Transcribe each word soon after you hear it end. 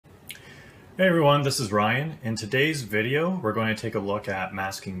Hey everyone, this is Ryan. In today's video, we're going to take a look at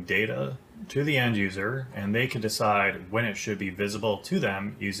masking data to the end user, and they can decide when it should be visible to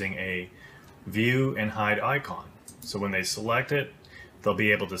them using a view and hide icon. So when they select it, they'll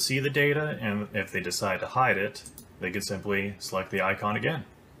be able to see the data, and if they decide to hide it, they can simply select the icon again.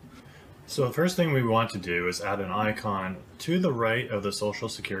 So the first thing we want to do is add an icon to the right of the social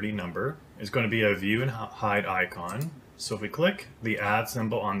security number. It's going to be a view and hide icon. So if we click the add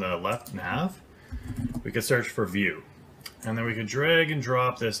symbol on the left nav, we can search for view. And then we can drag and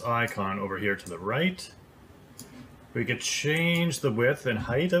drop this icon over here to the right. We could change the width and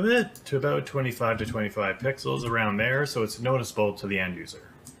height of it to about 25 to 25 pixels around there, so it's noticeable to the end user.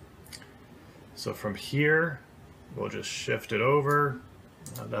 So from here, we'll just shift it over.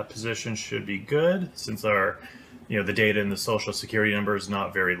 That position should be good since our, the data in the social security number is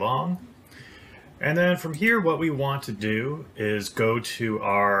not very long. And then from here, what we want to do is go to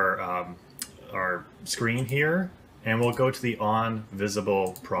our screen here, and we'll go to the on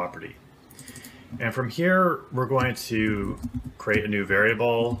visible property. And from here, we're going to create a new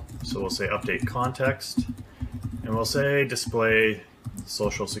variable. So we'll say update context, and we'll say display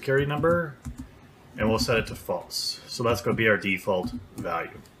social security number, and we'll set it to false. So that's going to be our default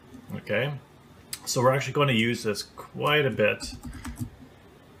value. Okay. So we're actually going to use this quite a bit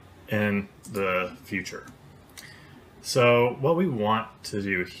in the future. So what we want to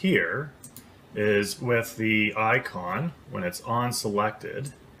do here is with the icon, when it's on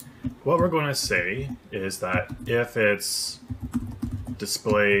selected, what we're going to say is that if it's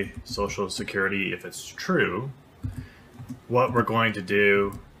display social security, if it's true, what we're going to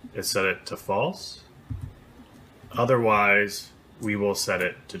do is set it to false. Otherwise, we will set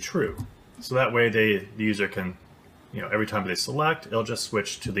it to true. So that way the user can, every time they select, it'll just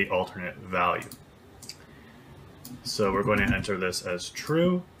switch to the alternate value. So we're going to enter this as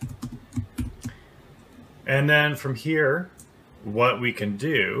true. And then from here, what we can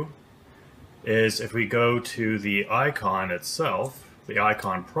do is if we go to the icon itself, the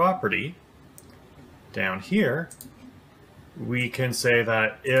icon property, down here, we can say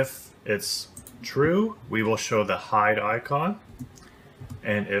that if it's true, we will show the hide icon.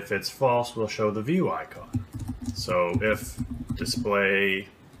 And if it's false, we'll show the view icon. So if display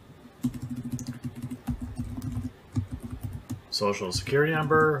social security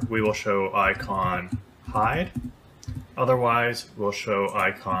number, we will show icon hide. Otherwise, we'll show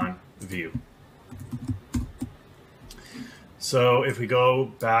icon view. So if we go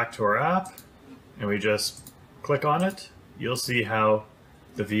back to our app and we just click on it, you'll see how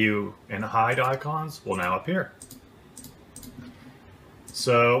the view and hide icons will now appear.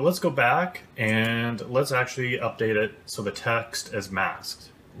 So let's go back and let's actually update it so the text is masked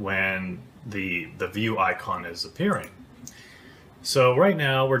when the view icon is appearing. So right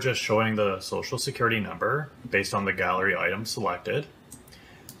now we're just showing the social security number based on the gallery item selected.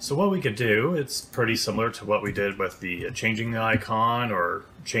 So what we could do, it's pretty similar to what we did with the changing the icon or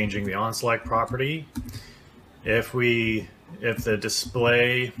changing the on select property. If the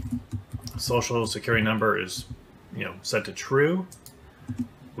display social security number is set to true,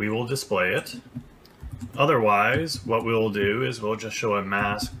 we will display it. Otherwise, what we'll do is we'll just show a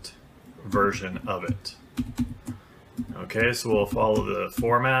masked version of it. Okay, so we'll follow the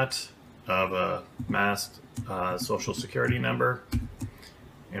format of a masked social security number,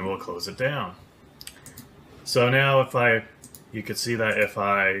 and we'll close it down. So now you can see that if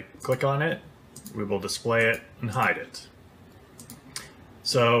I click on it, we will display it and hide it.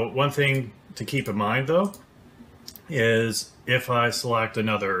 So one thing to keep in mind though is if I select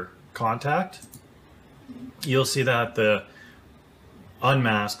another contact, you'll see that the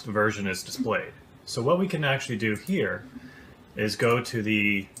unmasked version is displayed. So what we can actually do here is go to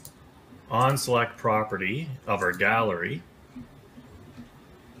the on select property of our gallery,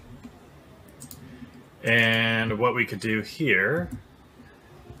 and what we could do here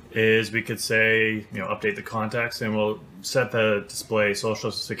is we could say, update the context, and we'll set the display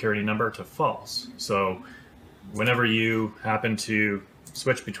social security number to false. So whenever you happen to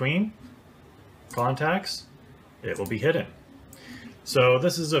switch between contacts, it will be hidden. So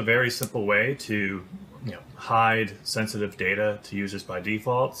this is a very simple way to hide sensitive data to users by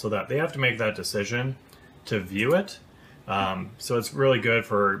default so that they have to make that decision to view it. So it's really good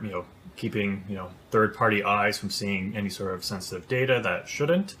for keeping third-party eyes from seeing any sort of sensitive data that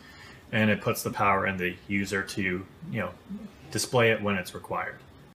shouldn't, and it puts the power in the user to display it when it's required.